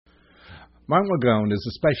Mark McGowan is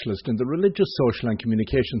a specialist in the religious, social and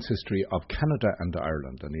communications history of Canada and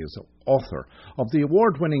Ireland, and he is author of the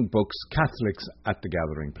award-winning books Catholics at the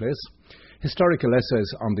Gathering Place, Historical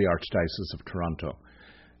Essays on the Archdiocese of Toronto,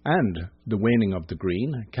 and The Waning of the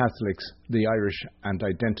Green, Catholics, the Irish and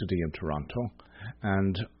Identity in Toronto,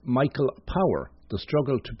 and Michael Power, The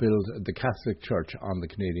Struggle to Build the Catholic Church on the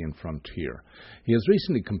Canadian Frontier. He has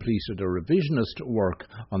recently completed a revisionist work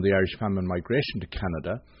on the Irish famine migration to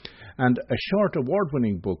Canada and a short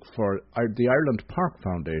award-winning book for the Ireland Park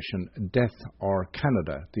Foundation, Death or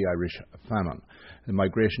Canada, the Irish Famine, the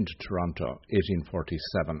Migration to Toronto,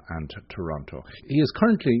 1847 and Toronto. He is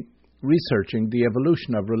currently researching the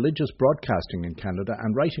evolution of religious broadcasting in Canada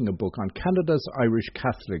and writing a book on Canada's Irish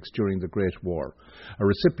Catholics during the Great War. A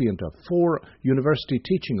recipient of 4 university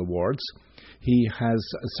teaching awards, he has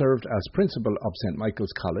served as principal of St.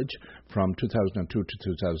 Michael's College from 2002 to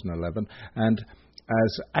 2011 and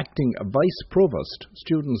as acting vice provost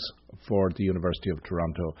students for the University of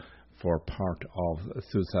Toronto for part of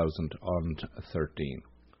 2013.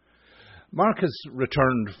 Mark has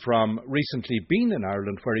returned from recently being in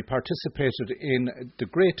Ireland, where he participated in the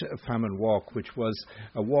Great Famine Walk, which was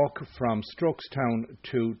a walk from Strokestown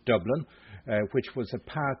to Dublin, which was a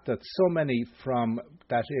path that so many from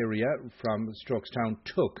that area, from Strokestown,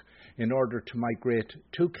 took in order to migrate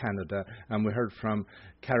to Canada. And we heard from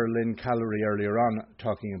Carolyn Callery earlier on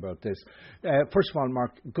talking about this. First of all,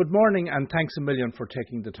 Mark, good morning and thanks a million for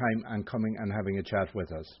taking the time and coming and having a chat with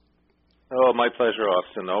us. Oh, my pleasure,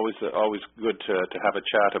 Austin. Always good to have a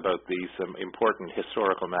chat about these important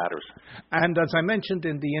historical matters. And as I mentioned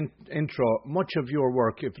in the intro, much of your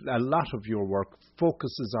work, if a lot of your work,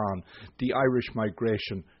 focuses on the Irish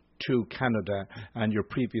migration to Canada and your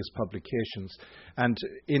previous publications. And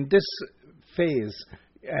in this phase,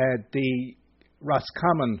 the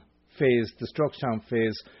Roscommon phase, the Strokestown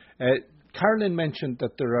phase, Carolyn mentioned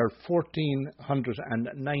that there are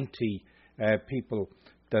 1,490 people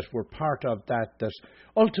that were part of that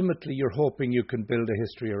ultimately you're hoping you can build a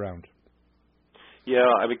history around. Yeah,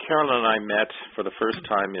 Carolyn and I met for the first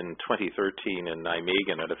time in 2013 in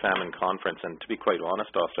Nijmegen at a famine conference, and to be quite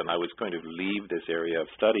honest, Austin, I was going to leave this area of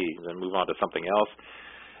study and move on to something else,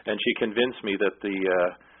 and she convinced me that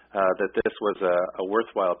that this was a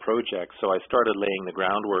worthwhile project, so I started laying the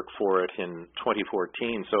groundwork for it in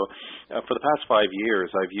 2014. So for the past 5 years,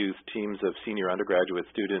 I've used teams of senior undergraduate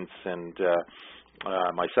students and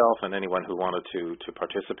myself and anyone who wanted to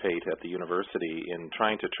participate at the university in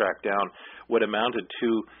trying to track down what amounted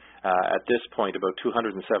to, at this point, about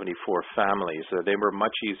 274 families. They were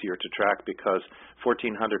much easier to track because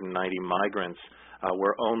 1,490 migrants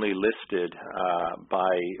were only listed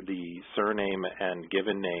by the surname and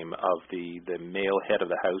given name of the male head of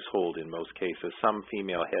the household in most cases, some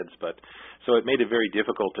female heads, but so it made it very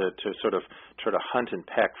difficult to sort of try to hunt and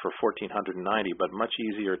peck for 1,490, but much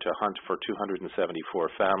easier to hunt for 274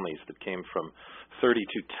 families that came from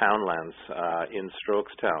 32 townlands in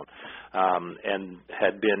Strokestown and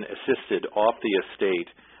had been assisted off the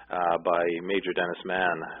estate by Major Dennis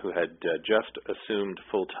Mahon, who had just assumed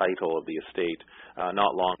full title of the estate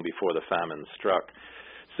not long before the famine struck.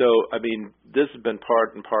 So, this has been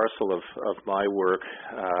part and parcel of my work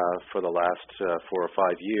for the last 4 or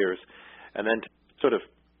 5 years, and then to sort of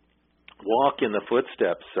walk in the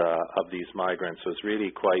footsteps of these migrants was really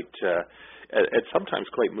quite, sometimes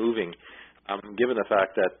quite moving. Given the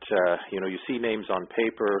fact that you see names on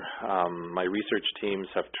paper, my research teams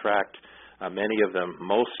have tracked many of them,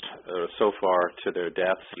 most so far to their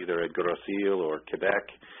deaths, either at Grosse-Île or Quebec,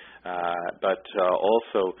 but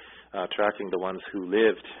also tracking the ones who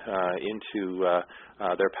lived into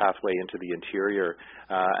their pathway into the interior,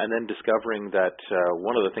 and then discovering that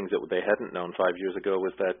one of the things that they hadn't known 5 years ago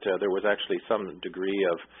was that there was actually some degree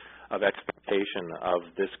of expectation of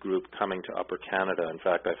this group coming to Upper Canada. In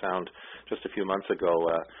fact, I found just a few months ago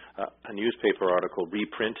a newspaper article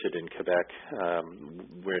reprinted in Quebec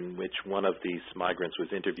in which one of these migrants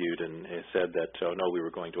was interviewed and said that, oh no, we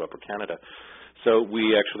were going to Upper Canada. So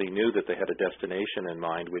we actually knew that they had a destination in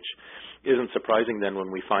mind, which isn't surprising then when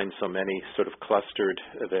we find so many sort of clustered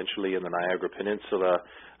eventually in the Niagara Peninsula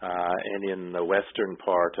and in the western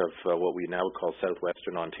part of what we now call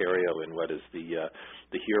southwestern Ontario, in what is the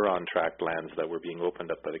Huron tract lands that were being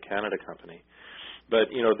opened up by the Canada Company. But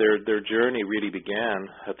their journey really began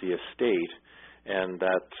at the estate, and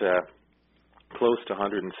that close to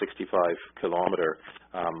 165-kilometer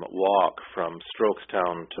walk from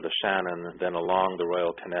Strokestown to the Shannon, then along the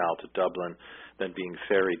Royal Canal to Dublin, then being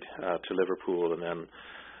ferried to Liverpool, and then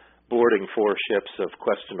boarding 4 ships of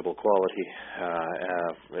questionable quality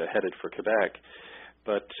headed for Quebec.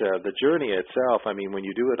 But the journey itself, I mean, when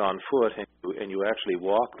you do it on foot and you actually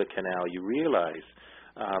walk the canal, you realize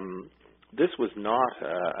this was not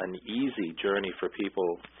an easy journey for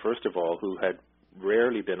people, first of all, who had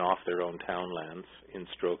rarely been off their own townlands in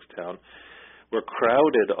Strokestown. We're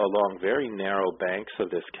crowded along very narrow banks of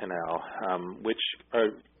this canal, which are,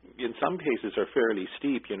 in some cases, are fairly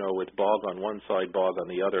steep, with bog on one side, bog on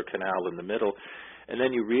the other, canal in the middle. And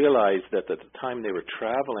then you realize that at the time they were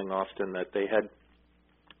traveling, Austin, that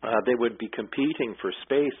they would be competing for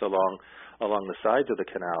space along the sides of the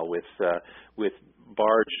canal with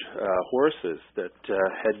barge horses that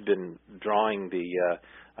had been drawing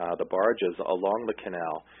the barges along the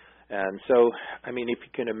canal. And so, I mean, if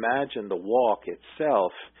you can imagine the walk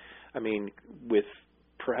itself, I mean, with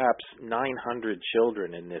perhaps 900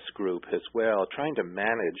 children in this group as well, trying to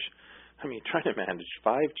manage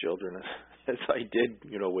 5 children as I did,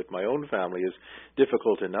 with my own family is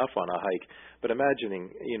difficult enough on a hike. But imagining,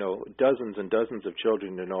 dozens and dozens of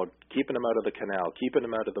children, keeping them out of the canal, keeping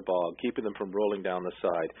them out of the bog, keeping them from rolling down the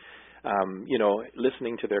side,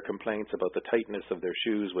 listening to their complaints about the tightness of their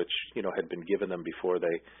shoes, which, had been given them before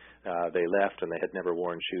they left, and they had never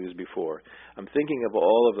worn shoes before. I'm thinking of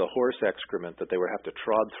all of the horse excrement that they would have to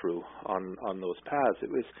trod through on those paths.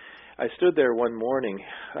 I stood there one morning,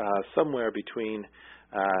 somewhere between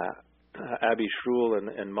Abbey Shruel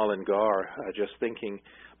and Mullingar, just thinking,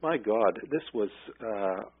 my God, this was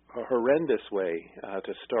a horrendous way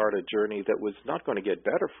to start a journey that was not going to get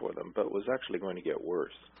better for them, but was actually going to get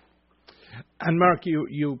worse. And Mark,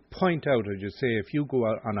 you point out, as you say, if you go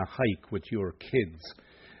out on a hike with your kids,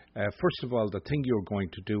 first of all, the thing you're going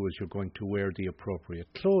to do is you're going to wear the appropriate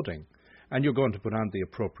clothing, and you're going to put on the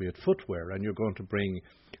appropriate footwear, and you're going to bring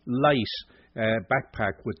light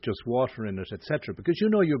backpack with just water in it, etc., because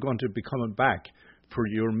you're going to be coming back for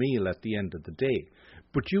your meal at the end of the day.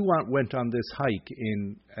 But you went on this hike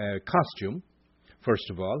in costume, first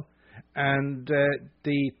of all, and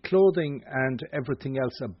the clothing and everything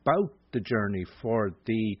else about the journey for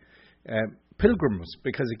the pilgrims,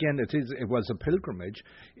 because again it was a pilgrimage,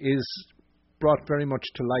 is brought very much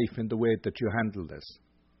to life in the way that you handle this.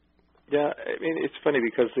 Yeah, I mean, it's funny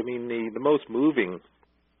because, I mean, the most moving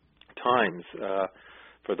times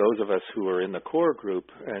for those of us who are in the core group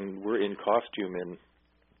and were in costume in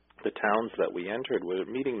the towns that we entered were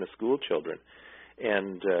meeting the school children,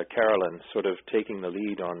 and Carolyn sort of taking the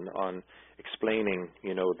lead on explaining,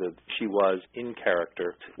 that she was in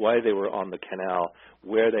character, why they were on the canal,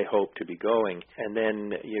 where they hoped to be going, and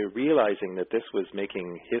then you're realizing that this was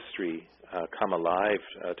making history come alive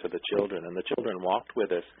to the children, and the children walked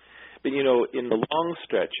with us. But, in the long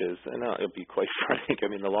stretches, and I'll be quite frank, I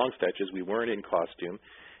mean, the long stretches, we weren't in costume.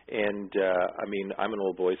 And, I mean, I'm an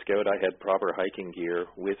old Boy Scout. I had proper hiking gear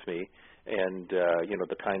with me and,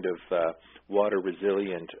 the kind of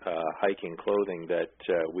water-resilient hiking clothing that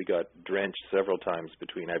we got drenched several times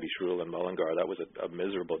between Abbey Shruel and Mullingar. That was a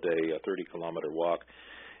miserable day, a 30-kilometer walk,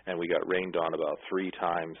 and we got rained on about 3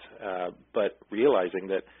 times. But realizing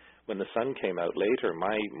that when the sun came out later,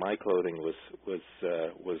 my clothing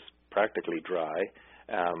was practically dry.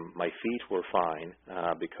 My feet were fine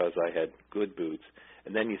because I had good boots.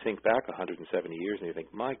 And then you think back 170 years and you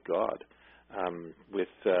think, my God,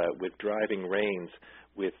 with driving rains,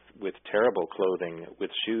 with terrible clothing, with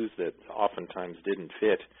shoes that oftentimes didn't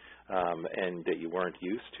fit and that you weren't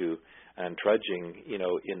used to, and trudging,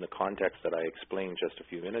 in the context that I explained just a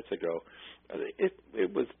few minutes ago,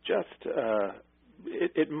 it was just,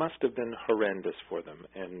 it must have been horrendous for them,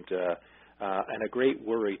 and a great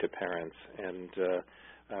worry to parents, and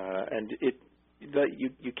that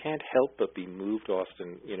you can't help but be moved,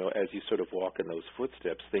 Austin, as you sort of walk in those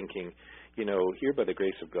footsteps, thinking, here by the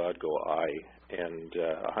grace of God go I, and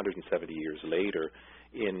 170 years later,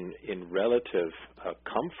 in relative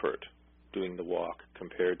comfort, doing the walk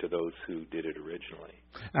compared to those who did it originally.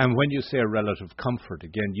 And when you say a relative comfort,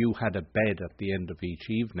 again, you had a bed at the end of each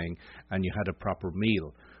evening, and you had a proper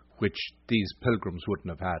meal, which these pilgrims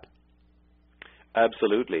wouldn't have had.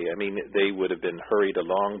 Absolutely. I mean, they would have been hurried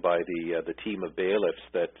along by the team of bailiffs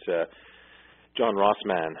that John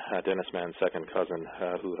Rossman, Dennis Mann's second cousin,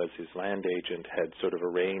 who was his land agent, had sort of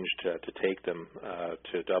arranged to take them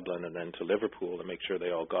to Dublin and then to Liverpool and make sure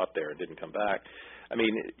they all got there and didn't come back. I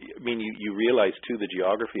mean, you realize too the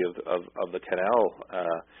geography of the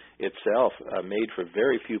canal itself made for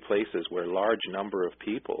very few places where large number of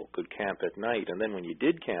people could camp at night, and then when you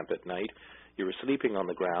did camp at night, you were sleeping on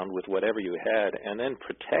the ground with whatever you had, and then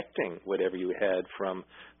protecting whatever you had from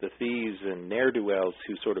the thieves and ne'er-do-wells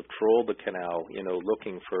who sort of trolled the canal,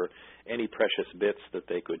 looking for any precious bits that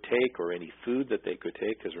they could take or any food that they could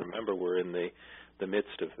take. Because remember, we're in the the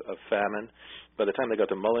midst of famine. By the time they got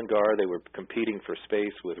to Mullingar, they were competing for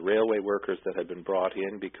space with railway workers that had been brought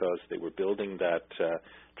in because they were building that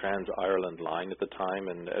Trans-Ireland line at the time,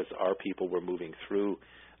 and as our people were moving through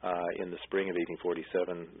in the spring of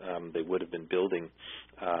 1847, they would have been building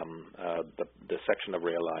the section of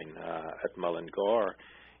rail line at Mullingar.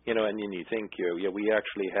 And then you think, we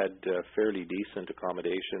actually had fairly decent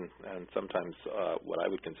accommodation, and sometimes what I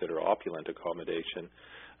would consider opulent accommodation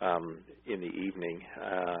in the evening,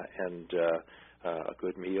 and a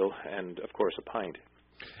good meal, and of course a pint.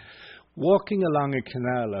 Walking along a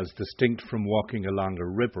canal as distinct from walking along a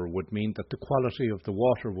river would mean that the quality of the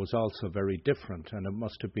water was also very different, and it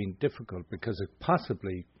must have been difficult because it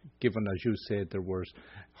possibly, given as you said there were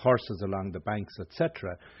horses along the banks,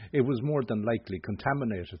 etc., it was more than likely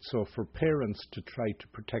contaminated. So for parents to try to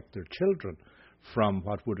protect their children from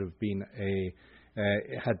what would have been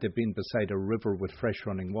had they been beside a river with fresh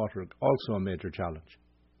running water, also a major challenge.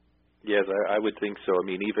 Yes, I would think so. I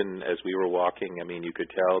mean, even as we were walking, you could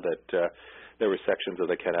tell that there were sections of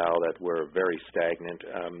the canal that were very stagnant.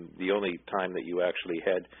 The only time that you actually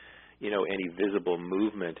had, any visible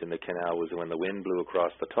movement in the canal was when the wind blew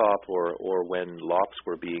across the top, or when locks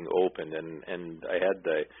were being opened. And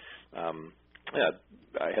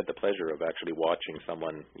I had the pleasure of actually watching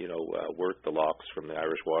someone, work the locks from the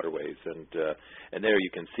Irish waterways, and there you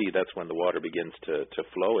can see that's when the water begins to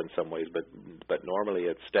flow in some ways, but normally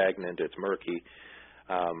it's stagnant, it's murky.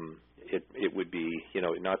 It would be,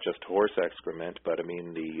 not just horse excrement, but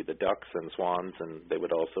the ducks and swans, and they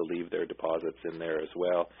would also leave their deposits in there as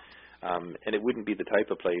well. And it wouldn't be the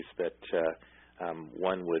type of place that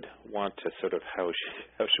one would want to sort of, how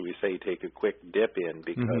should we say, take a quick dip in,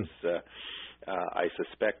 because I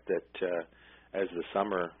suspect that as the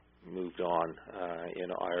summer moved on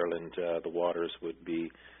in Ireland, the waters would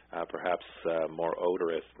be perhaps more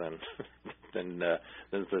odorous than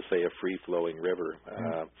let's say a free-flowing river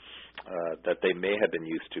that they may have been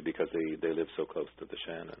used to because they live so close to the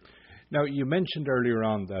Shannon. Now, you mentioned earlier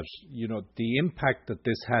on that the impact that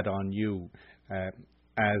this had on you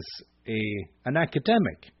as an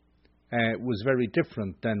academic was very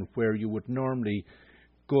different than where you would normally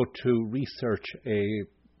go to research a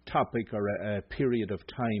topic or a period of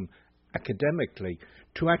time academically,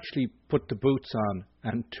 to actually put the boots on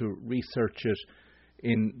and to research it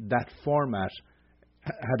in that format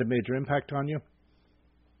had a major impact on you?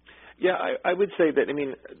 Yeah, I would say that,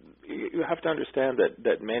 you have to understand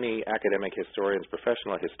that many academic historians,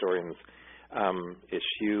 professional historians,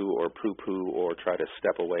 eschew or poo-poo or try to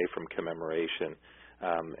step away from commemoration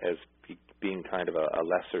as being kind of a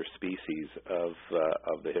lesser species of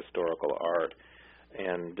the historical art.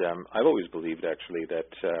 And I've always believed, actually, that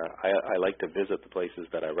I like to visit the places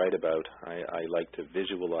that I write about. I like to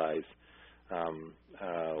visualize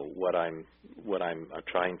what I'm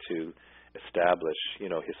trying to establish,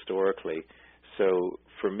 historically. So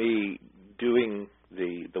for me, doing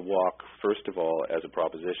the walk, first of all, as a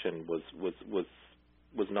proposition,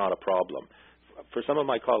 was not a problem. For some of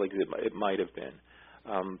my colleagues, it might have been.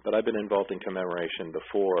 But I've been involved in commemoration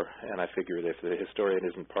before, and I figured if the historian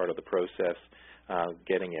isn't part of the process,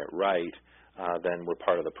 getting it right, then we're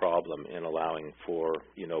part of the problem in allowing for,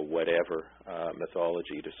 whatever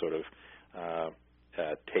mythology to sort of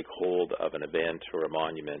take hold of an event or a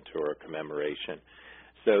monument or a commemoration.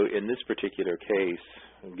 So in this particular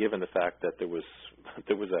case, given the fact that there was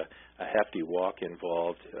a hefty walk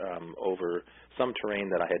involved over some terrain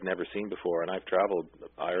that I had never seen before, and I've traveled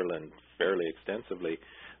Ireland fairly extensively,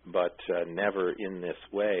 but never in this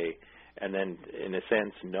way, and then in a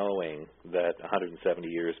sense knowing that 170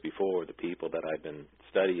 years before, the people that I've been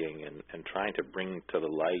studying and trying to bring to the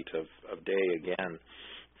light of day again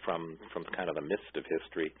from kind of the mist of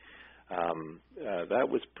history, that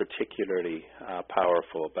was particularly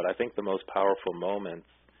powerful. But I think the most powerful moments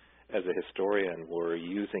as a historian were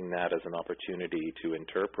using that as an opportunity to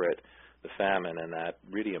interpret the famine and that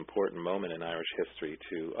really important moment in Irish history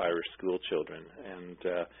to Irish school children.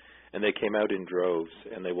 And they came out in droves,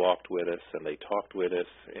 and they walked with us, and they talked with us,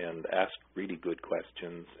 and asked really good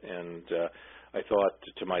questions. And I thought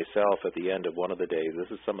to myself at the end of one of the days,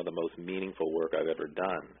 this is some of the most meaningful work I've ever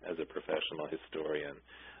done as a professional historian.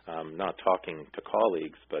 Not talking to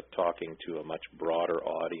colleagues, but talking to a much broader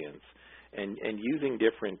audience, and using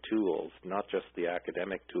different tools, not just the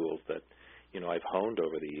academic tools that I've honed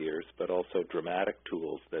over the years, but also dramatic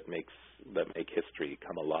tools that make history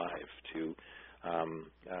come alive to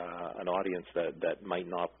an audience that might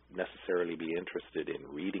not necessarily be interested in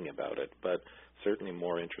reading about it, but certainly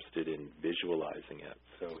more interested in visualizing it.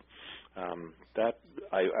 So that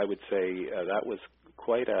I would say that was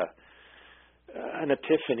quite an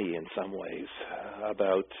epiphany in some ways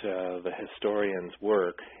about the historian's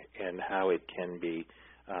work and how it can be,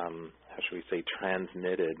 how should we say,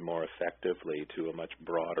 transmitted more effectively to a much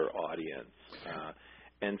broader audience.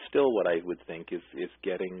 And still what I would think is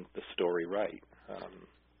getting the story right.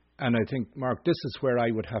 And I think, Mark, this is where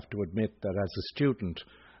I would have to admit that as a student,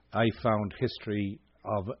 I found history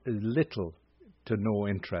of little to no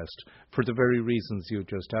interest for the very reasons you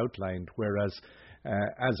just outlined, whereas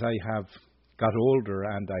as I have got older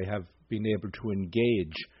and I have been able to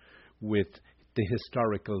engage with the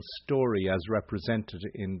historical story as represented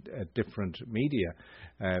in different media,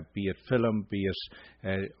 be it film, be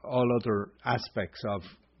it all other aspects of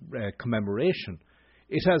commemoration,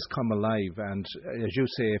 it has come alive. And as you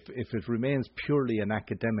say, if it remains purely an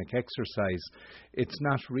academic exercise, it's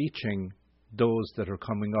not reaching those that are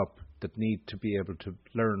coming up that need to be able to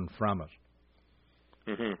learn from it.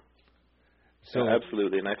 Mm-hmm. So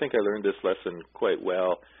absolutely, and I think I learned this lesson quite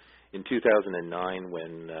well in 2009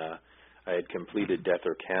 when I had completed Death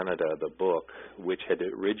or Canada, the book, which had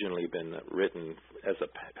originally been written as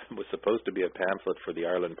was supposed to be a pamphlet for the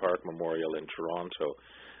Ireland Park Memorial in Toronto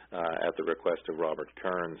at the request of Robert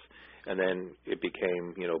Kearns. And then it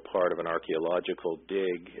became, part of an archaeological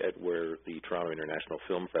dig at where the Toronto International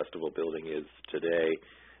Film Festival building is today,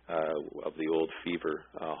 of the old Fever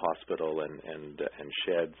Hospital and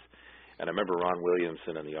sheds. And I remember Ron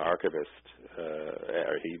Williamson and the archivist,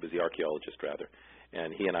 or he was the archaeologist rather,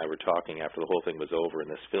 and he and I were talking after the whole thing was over, and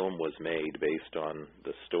this film was made based on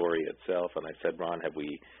the story itself. And I said, Ron, have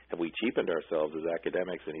we cheapened ourselves as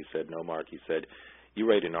academics? And he said, no, Mark. He said, you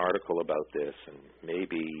write an article about this, and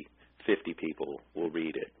maybe 50 people will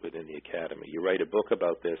read it within the academy. You write a book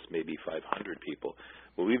about this, maybe 500 people.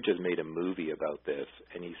 Well, we've just made a movie about this.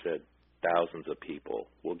 And he said, thousands of people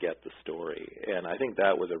will get the story. And I think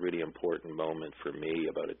that was a really important moment for me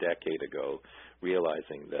about a decade ago,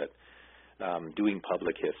 realizing that doing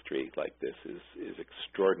public history like this is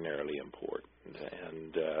extraordinarily important.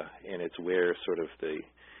 And it's where sort of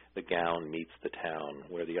the gown meets the town,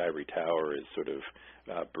 where the ivory tower is sort of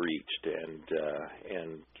breached,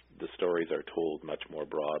 and the stories are told much more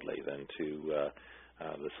broadly than to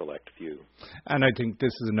the select few. And I think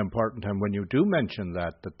this is an important time when you do mention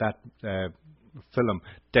that film,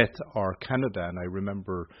 Death or Canada, and I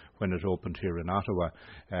remember when it opened here in Ottawa,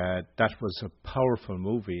 that was a powerful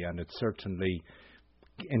movie, and it certainly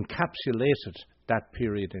encapsulated that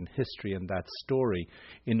period in history and that story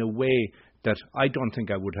in a way that I don't think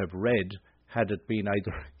I would have read had it been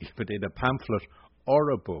either even in a pamphlet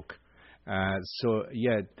or a book. So,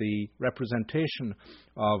 the representation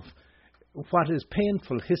of what is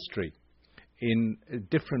painful history in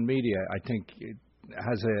different media, I think,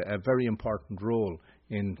 has a very important role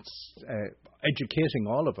in educating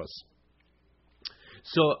all of us.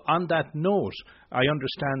 So on that note, I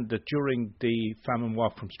understand that during the Famine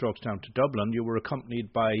Walk from Strokestown to Dublin, you were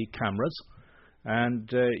accompanied by cameras, and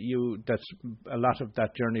that a lot of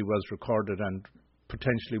that journey was recorded and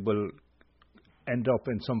potentially will end up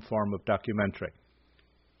in some form of documentary.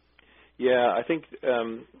 Yeah, I think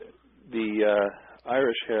the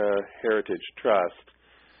Irish Heritage Trust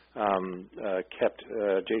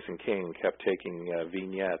Jason King kept taking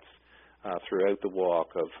vignettes throughout the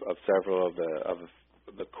walk of several of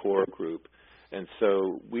the core group, and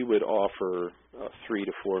so we would offer 3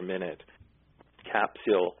 to 4 minute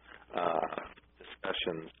capsule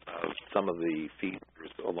discussions of some of the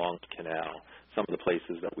features along the canal, some of the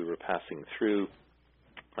places that we were passing through,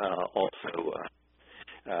 also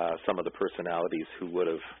some of the personalities who would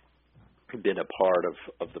have been a part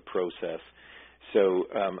of the process. So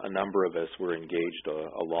a number of us were engaged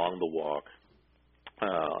along the walk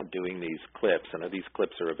doing these clips, and these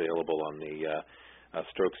clips are available on the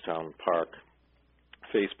Strokestown Park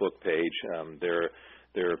Facebook page.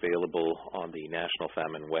 They're available on the National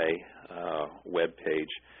Famine Way web page.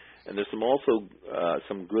 And there's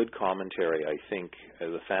some good commentary, I think,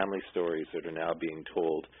 the family stories that are now being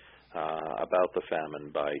told about the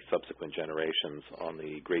famine by subsequent generations on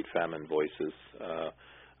the Great Famine Voices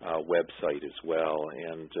website as well.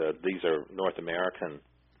 And these are North American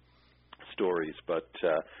stories, but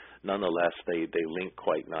nonetheless they link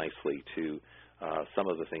quite nicely to some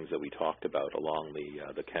of the things that we talked about along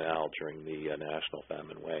the canal during the National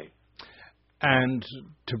Famine Way. And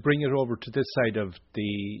to bring it over to this side of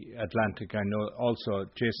the Atlantic, I know also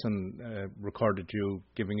Jason recorded you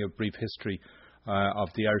giving a brief history of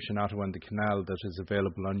the Irish in Ottawa and the canal that is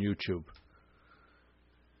available on YouTube.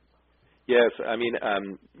 Yes,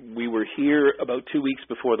 we were here about 2 weeks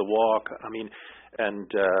before the walk.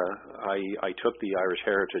 And I took the Irish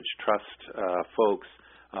Heritage Trust folks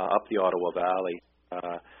up the Ottawa Valley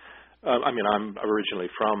I'm originally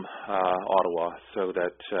from Ottawa, so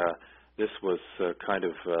that this was kind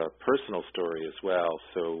of a personal story as well.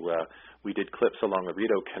 So we did clips along the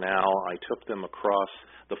Rideau Canal. I took them across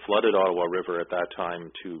the flooded Ottawa River at that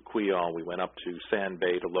time to Quillan. We went up to Sand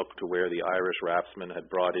Bay to look to where the Irish raftsmen had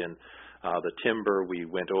brought in the timber. We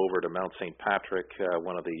went over to Mount St. Patrick,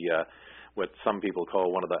 one of the what some people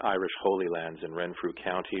call one of the Irish Holy Lands in Renfrew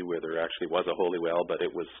County, where there actually was a holy well, but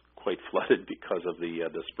it was quite flooded because of the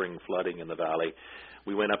spring flooding in the valley.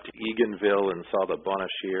 We went up to Eganville and saw the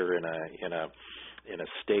Bonachir in a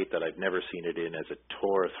state that I'd never seen it in, as it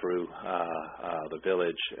tore through the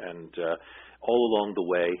village. And all along the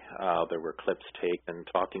way, there were clips taken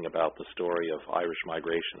talking about the story of Irish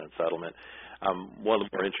migration and settlement. One of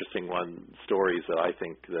the more interesting stories that I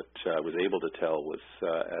think that I was able to tell was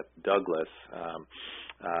at Douglas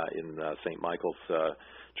in St. Michael's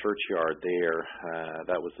churchyard there.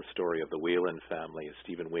 That was the story of the Whelan family.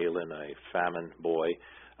 Stephen Whelan, a famine boy,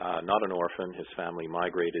 not an orphan. His family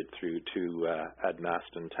migrated through to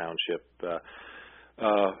Admaston Township,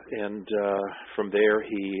 and from there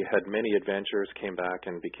he had many adventures, came back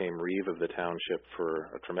and became reeve of the township for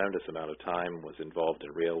a tremendous amount of time, was involved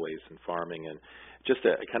in railways and farming, and just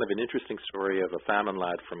a kind of an interesting story of a famine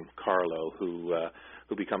lad from Carlow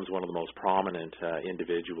who becomes one of the most prominent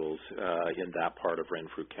individuals in that part of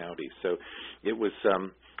Renfrew County. So it was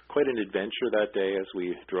quite an adventure that day as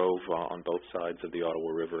we drove on both sides of the Ottawa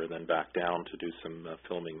River and then back down to do some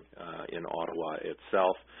filming in Ottawa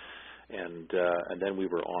itself. And then we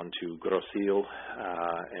were on to Groseal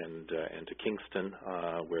and to Kingston,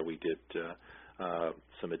 where we did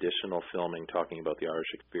some additional filming talking about the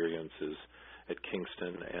Irish experiences at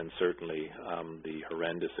Kingston, and certainly the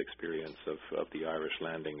horrendous experience of the Irish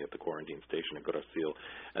landing at the quarantine station at Groseal.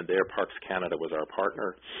 And there Parks Canada was our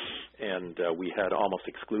partner, and we had almost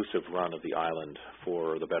exclusive run of the island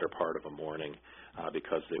for the better part of a morning,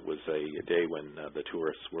 because it was a day when the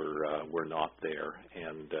tourists were not there,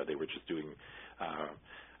 and they were just doing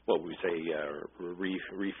what we say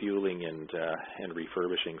refueling and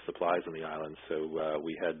refurbishing supplies on the island. So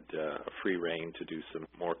we had a free rein to do some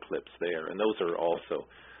more clips there, and those are also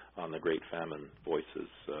on the Great Famine Voices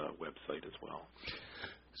website as well.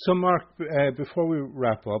 So Mark, before we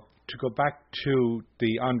wrap up, to go back to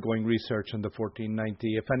the ongoing research on the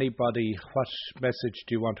 1490, if anybody, what message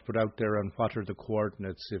do you want to put out there, and what are the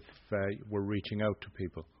coordinates if we're reaching out to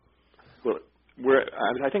people? Well,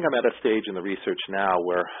 I think I'm at a stage in the research now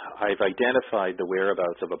where I've identified the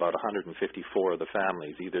whereabouts of about 154 of the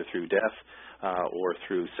families, either through death or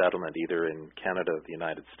through settlement, either in Canada or the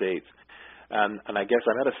United States. And I guess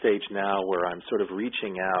I'm at a stage now where I'm sort of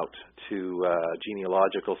reaching out to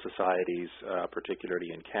genealogical societies, particularly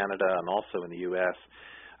in Canada and also in the U.S.,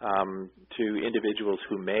 to individuals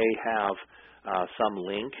who may have some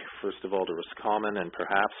link, first of all, to Roscommon and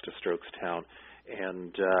perhaps to Strokestown.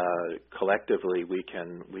 And collectively we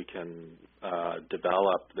can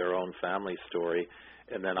develop their own family story,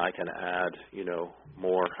 and then I can add,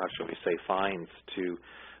 more, how shall we say, finds to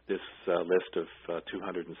this list of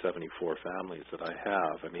 274 families that I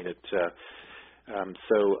have. I mean,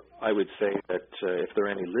 so I would say that if there are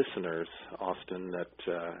any listeners, Austin,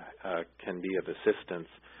 that can be of assistance,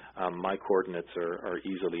 my coordinates are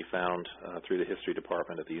easily found through the History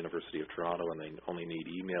Department at the University of Toronto, and they only need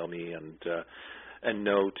email me, and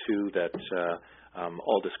know too that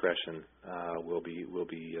all discretion will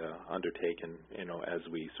be undertaken, as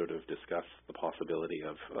we sort of discuss the possibility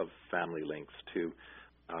of family links to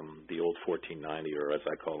the old 1490, or as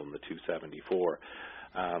I call them, the 274.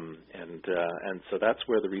 And so that's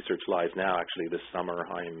where the research lies now. Actually, this summer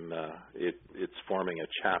it's forming a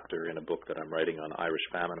chapter in a book that I'm writing on Irish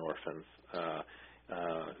famine orphans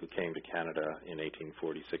who came to Canada in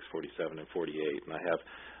 1846, 47, and 48. And I have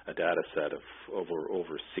a data set of over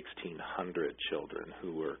 1,600 children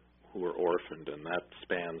who were orphaned, and that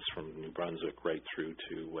spans from New Brunswick right through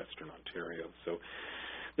to Western Ontario. So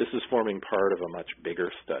this is forming part of a much bigger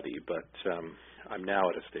study, but I'm now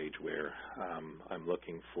at a stage where I'm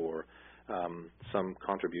looking for some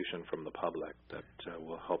contribution from the public that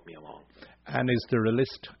will help me along. And is there a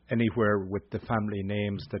list anywhere with the family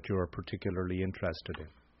names that you're particularly interested in?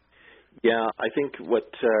 Yeah, I think what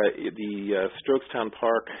the Strokestown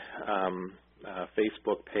Park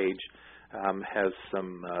Facebook page has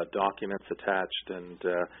some documents attached,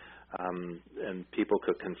 and people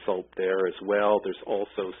could consult there as well. There's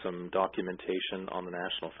also some documentation on the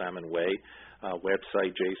National Famine Way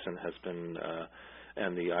website. Jason has been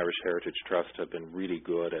and the Irish Heritage Trust have been really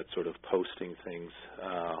good at sort of posting things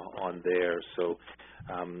on there. So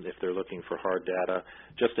if they're looking for hard data,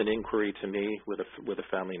 just an inquiry to me with a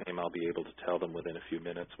family name, I'll be able to tell them within a few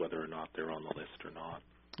minutes whether or not they're on the list or not.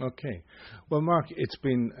 Okay. Well, Mark, it's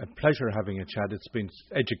been a pleasure having a chat. It's been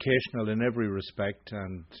educational in every respect,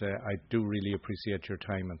 and I do really appreciate your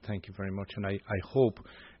time, and thank you very much. And I hope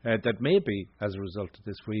that maybe, as a result of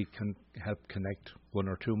this, we can help connect one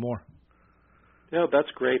or two more. Yeah, that's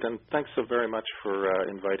great, and thanks so very much for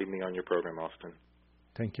inviting me on your program, Austin.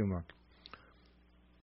 Thank you, Mark.